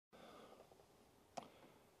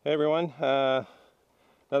Hey everyone,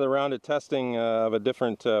 another round of testing of a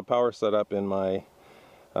different power setup in my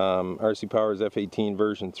RC Powers F18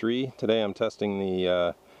 version 3. Today I'm testing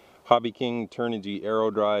the Hobby King Turnigy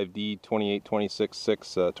Aerodrive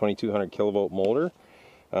D2826 2200 kilovolt motor.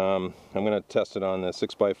 I'm going to test it on the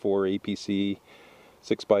 6x4 APC,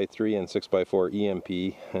 6x3 and 6x4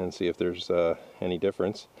 EMP and see if there's any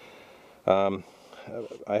difference. I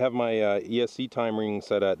have my ESC time ring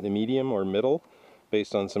set at the medium or middle,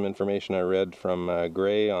 based on some information I read from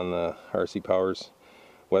Gray on the RC Powers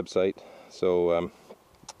website. So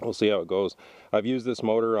we'll see how it goes. I've used this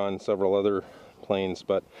motor on several other planes,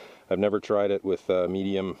 but I've never tried it with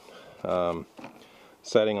medium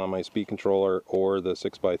setting on my speed controller or the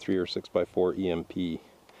 6x3 or 6x4 EMP.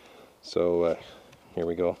 So here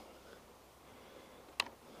we go.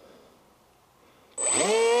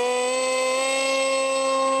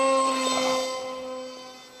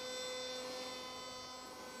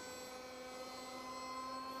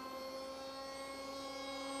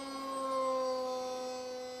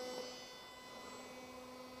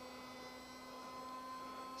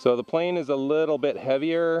 So the plane is a little bit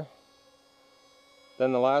heavier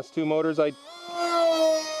than the last two motors I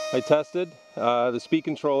tested. The speed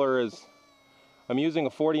controller is, I'm using a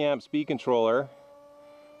 40 amp speed controller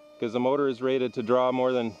because the motor is rated to draw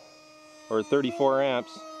more than, or 34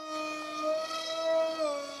 amps.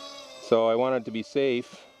 So I wanted to be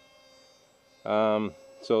safe. So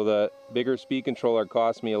the bigger speed controller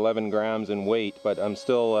cost me 11 grams in weight, but I'm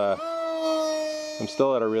still at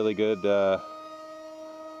a really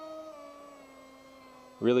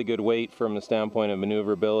good weight from the standpoint of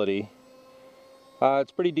maneuverability.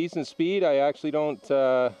 It's pretty decent speed. I actually don't,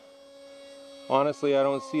 honestly, I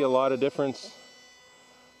don't see a lot of difference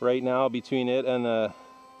right now between it and the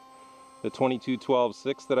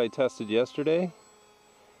 2226 that I tested yesterday.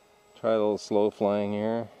 Try a little slow flying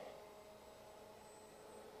here.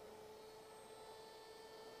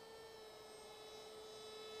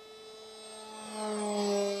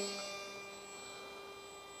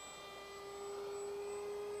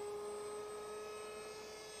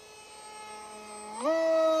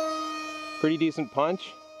 Pretty decent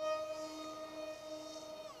punch.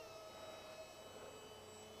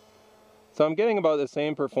 So I'm getting about the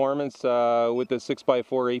same performance with the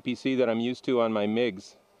 6x4 APC that I'm used to on my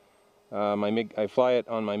MiGs. I fly it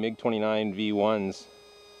on my MiG-29 V1s.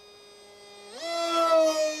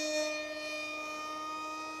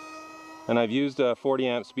 And I've used a 40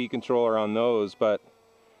 amp speed controller on those, but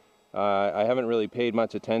I haven't really paid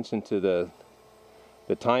much attention to the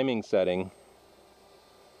timing setting.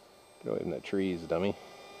 Get away from the trees, dummy.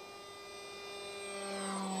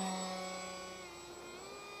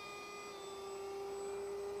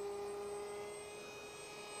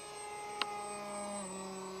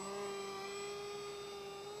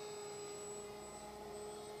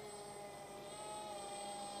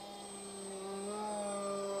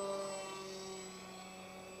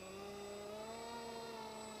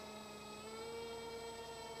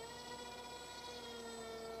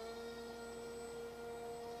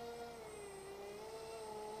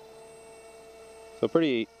 So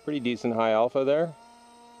pretty decent high alpha there.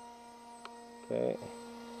 Okay.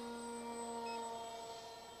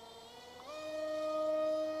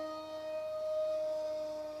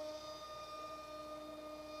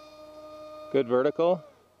 Good vertical.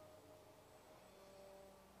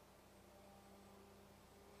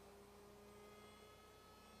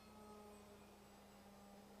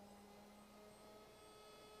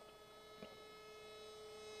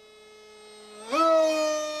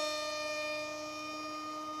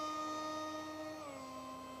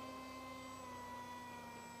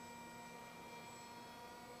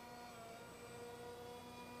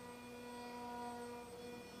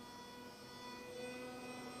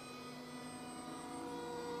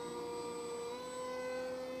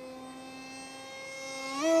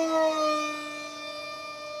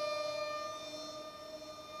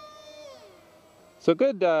 So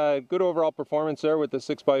good overall performance there with the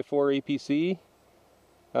 6x4 APC.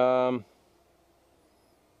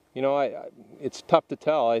 You know, it's tough to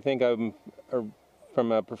tell. I think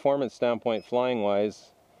from a performance standpoint, flying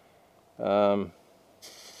wise, I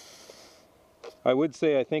would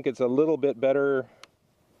say I think it's a little bit better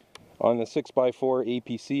on the 6x4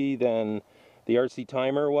 APC than the RC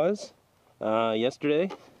timer was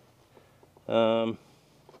yesterday.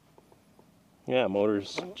 Yeah,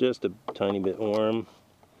 motor's just a tiny bit warm.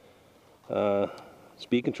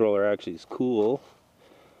 Speed controller actually is cool.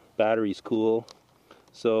 Battery's cool.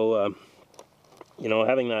 So, you know,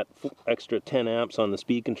 having that extra 10 amps on the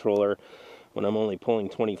speed controller when I'm only pulling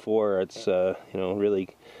 24, it's, you know, really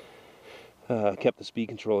kept the speed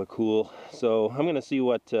controller cool. So I'm going to see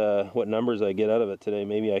what numbers I get out of it today.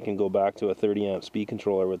 Maybe I can go back to a 30 amp speed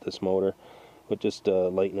controller with this motor, but just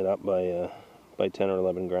lighten it up by 10 or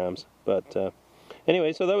 11 grams. But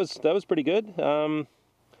anyway, so that was pretty good.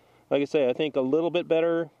 Like I say, I think a little bit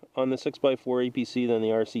better on the 6x4 APC than the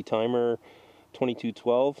RC Timer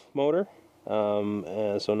 2212 motor.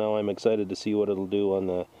 And so now I'm excited to see what it'll do on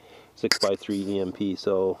the 6x3 EMP.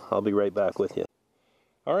 So I'll be right back with you.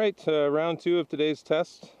 All right, round two of today's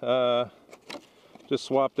test. Just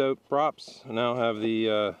swapped out props. I now have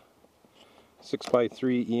the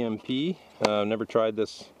 6x3 EMP. Never tried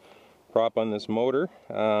this prop on this motor.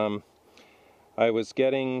 I was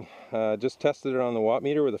getting, just tested it on the watt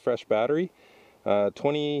meter with a fresh battery.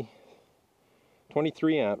 23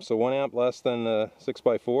 amps, so 1 amp less than the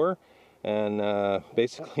 6x4, and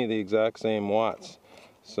basically the exact same watts.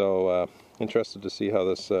 So interested to see how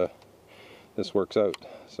this this works out.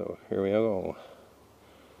 So here we go.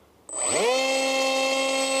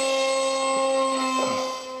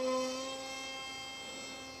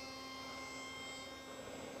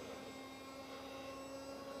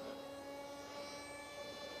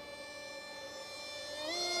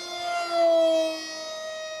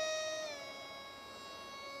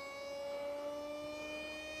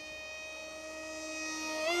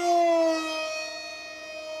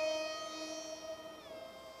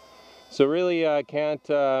 So really I can't,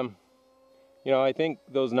 you know, I think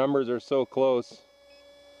those numbers are so close,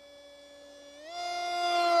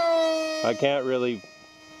 I can't really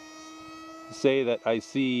say that I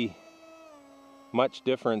see much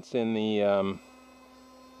difference in the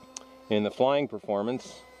flying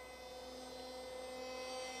performance.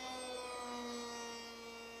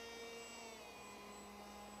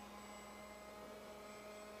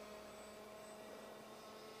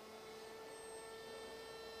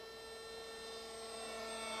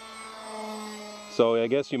 So I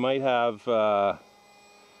guess you might have, I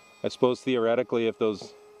suppose theoretically, if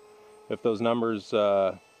those numbers,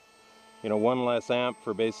 you know, 1 less amp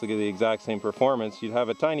for basically the exact same performance, you'd have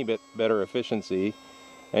a tiny bit better efficiency.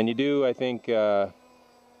 And you do, I think, let's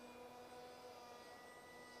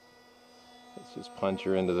just punch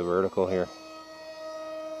her into the vertical here.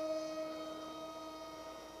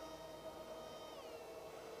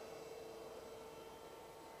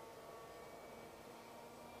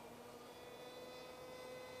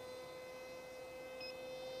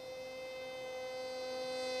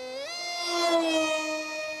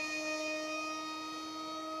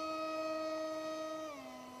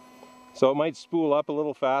 So it might spool up a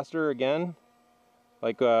little faster again,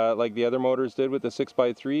 like the other motors did with the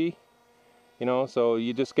 6x3, you know, so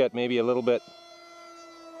you just get maybe a little bit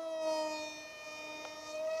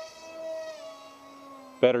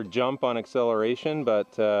better jump on acceleration, but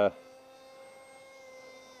you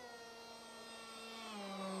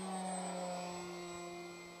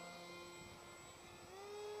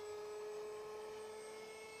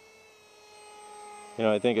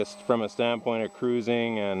know, I think it's from a standpoint of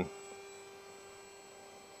cruising and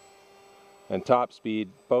top speed,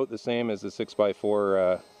 both the same as the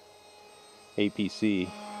 6x4 APC.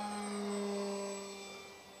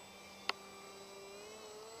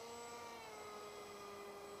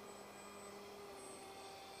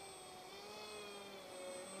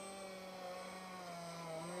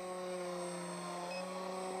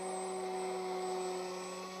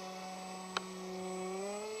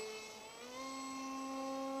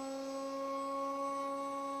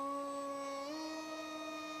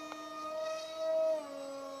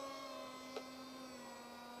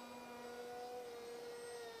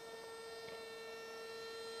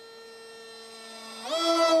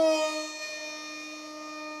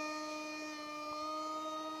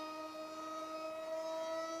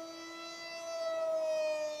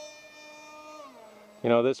 You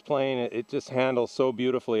know, this plane, it just handles so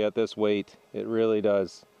beautifully at this weight. It really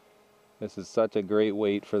does. This is such a great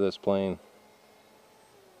weight for this plane.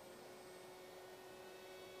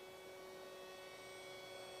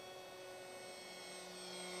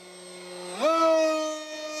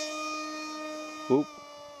 Oop.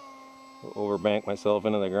 Overbanked myself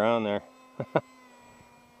into the ground there.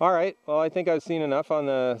 Alright, well I think I've seen enough on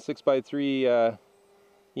the 6x3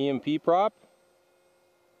 EMP prop.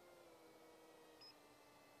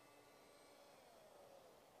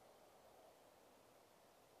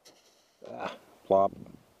 Plop.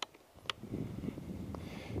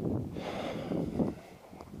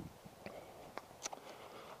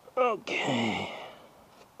 Okay.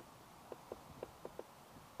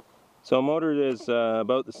 So motor is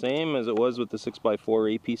about the same as it was with the 6x4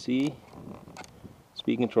 APC.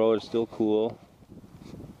 Speed controller is still cool.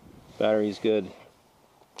 Battery's good.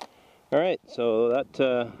 All right, so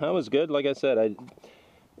that was good. Like I said,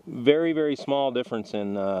 very small difference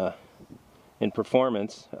in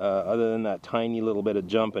performance, other than that tiny little bit of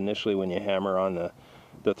jump initially when you hammer on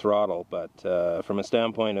the throttle. But from a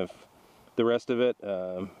standpoint of the rest of it,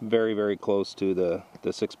 very close to the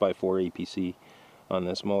 6x4 APC on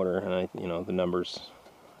this motor, and the numbers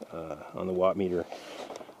on the watt meter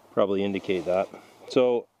probably indicate that.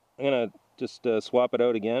 So I'm gonna just swap it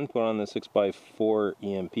out again, put on the 6x4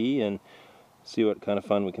 EMP, and see what kind of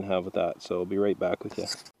fun we can have with that. So I'll be right back with you.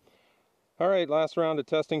 Alright, last round of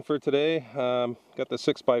testing for today. Got the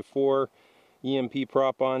 6x4 EMP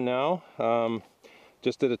prop on now.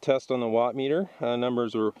 Just did a test on the watt meter.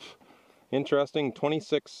 Numbers were interesting,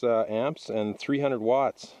 26 amps and 300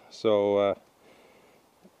 watts. So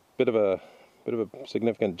bit of a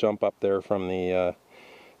significant jump up there from the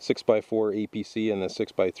 6x4 APC and the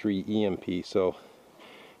 6x3 EMP. So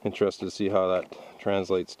interested to see how that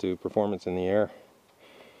translates to performance in the air.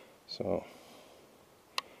 So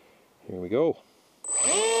here we go.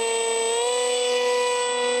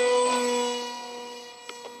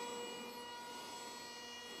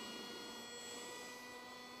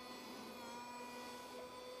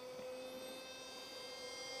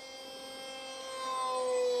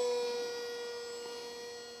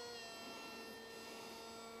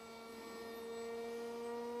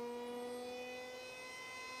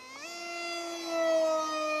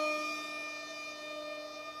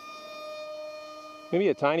 Maybe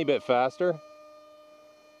a tiny bit faster.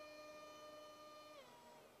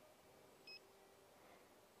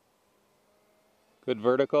 Good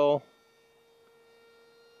vertical.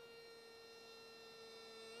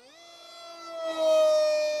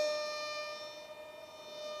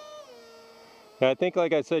 Yeah, I think,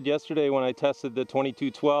 like I said yesterday when I tested the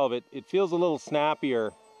 2212, it feels a little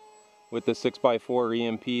snappier with the 6x4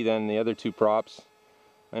 EMP than the other two props.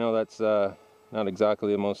 I know that's not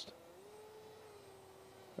exactly the most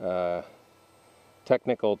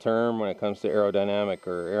technical term when it comes to aerodynamic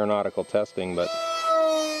or aeronautical testing, but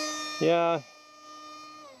yeah,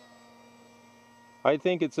 I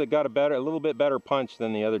think it's got a little bit better punch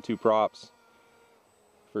than the other two props,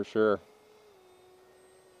 for sure.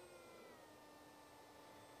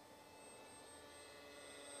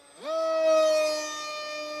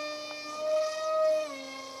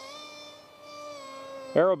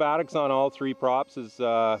 Aerobatics on all three props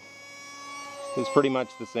is pretty much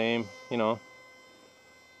the same, you know.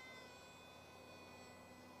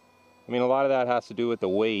 I mean, a lot of that has to do with the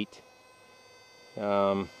weight.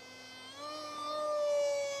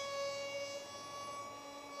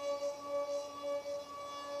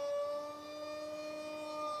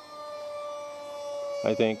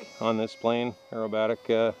 I think on this plane,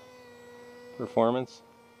 aerobatic performance.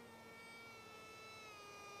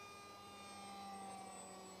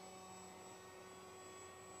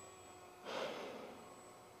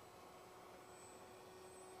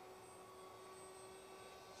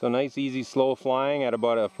 So nice, easy, slow flying at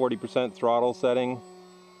about a 40% throttle setting.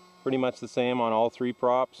 Pretty much the same on all three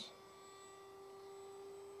props.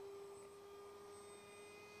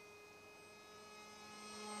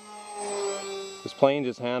 This plane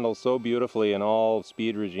just handles so beautifully in all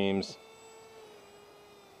speed regimes.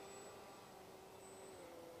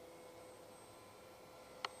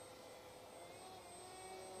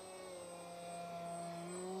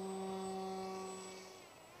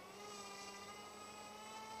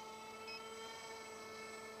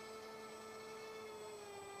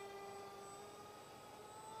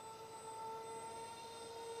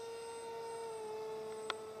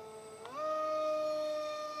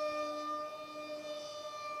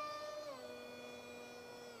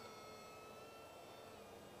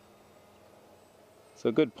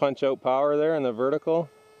 So good punch out power there in the vertical.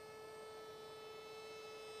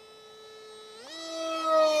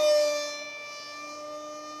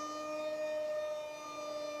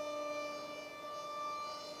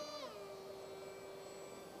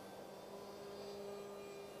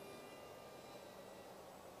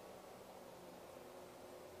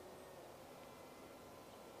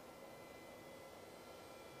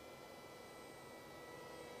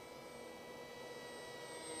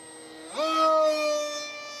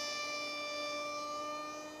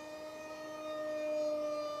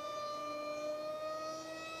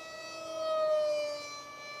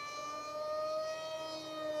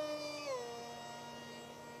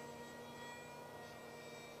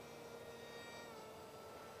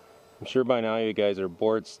 I'm sure by now you guys are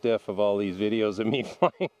bored stiff of all these videos of me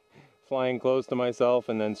flying close to myself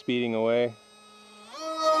and then speeding away.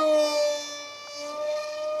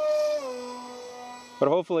 But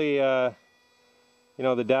hopefully, you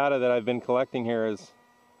know, the data that I've been collecting here has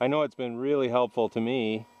I know it's been really helpful to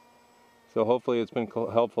me, so hopefully it's been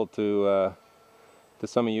helpful to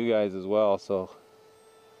some of you guys as well. So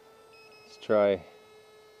let's try.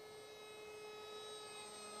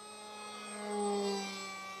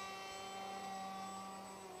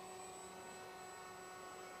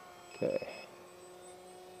 Okay.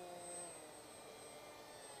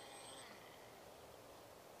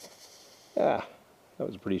 Yeah, that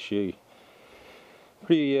was pretty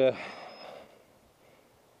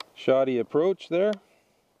shoddy approach there.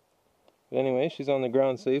 But anyway, she's on the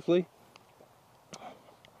ground safely.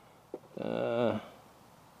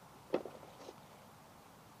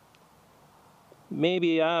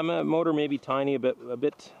 Maybe motor maybe tiny a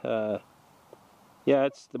bit. Yeah,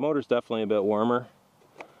 the motor's definitely a bit warmer.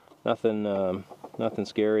 Nothing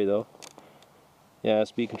scary though. Yeah,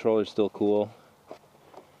 speed controller's still cool,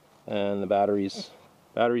 and the battery's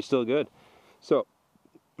still good. So,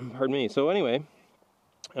 pardon me. So anyway,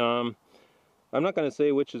 I'm not going to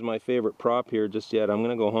say which is my favorite prop here just yet. I'm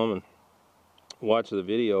going to go home and watch the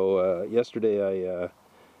video. Yesterday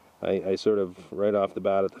I sort of right off the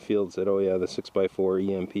bat at the field said, oh yeah, the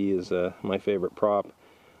 6x4 EMP is my favorite prop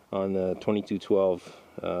on the 2212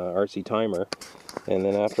 RC timer. And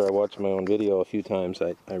then after I watched my own video a few times,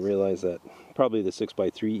 I realized that probably the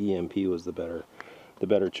 6x3 EMP was the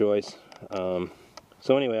better choice.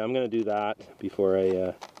 So anyway, I'm going to do that before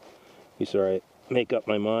I make up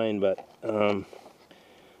my mind. But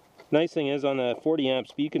nice thing is on the 40 amp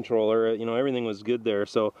speed controller, you know, everything was good there.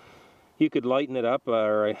 So you could lighten it up,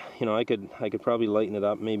 or you know, I could probably lighten it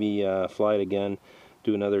up, maybe fly it again,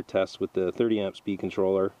 do another test with the 30 amp speed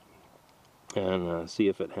controller, and see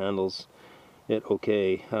if it handles it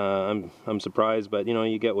okay. I'm surprised, but you know,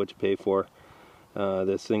 you get what you pay for.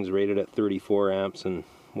 This thing's rated at 34 amps, and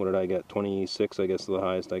what did I get? 26, I guess, the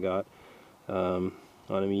highest I got on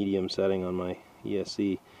a medium setting on my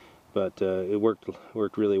ESC. But it worked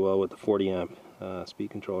really well with the 40 amp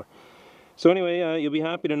speed controller. So anyway, you'll be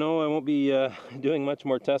happy to know I won't be doing much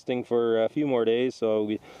more testing for a few more days, so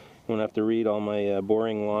you won't have to read all my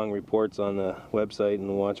boring long reports on the website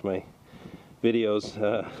and watch my videos.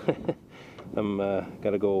 I'm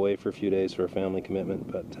got to go away for a few days for a family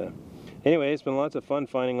commitment, but anyway, it's been lots of fun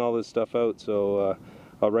finding all this stuff out, so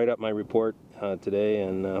I'll write up my report today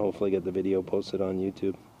and hopefully get the video posted on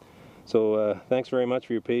YouTube. So thanks very much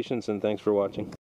for your patience, and thanks for watching.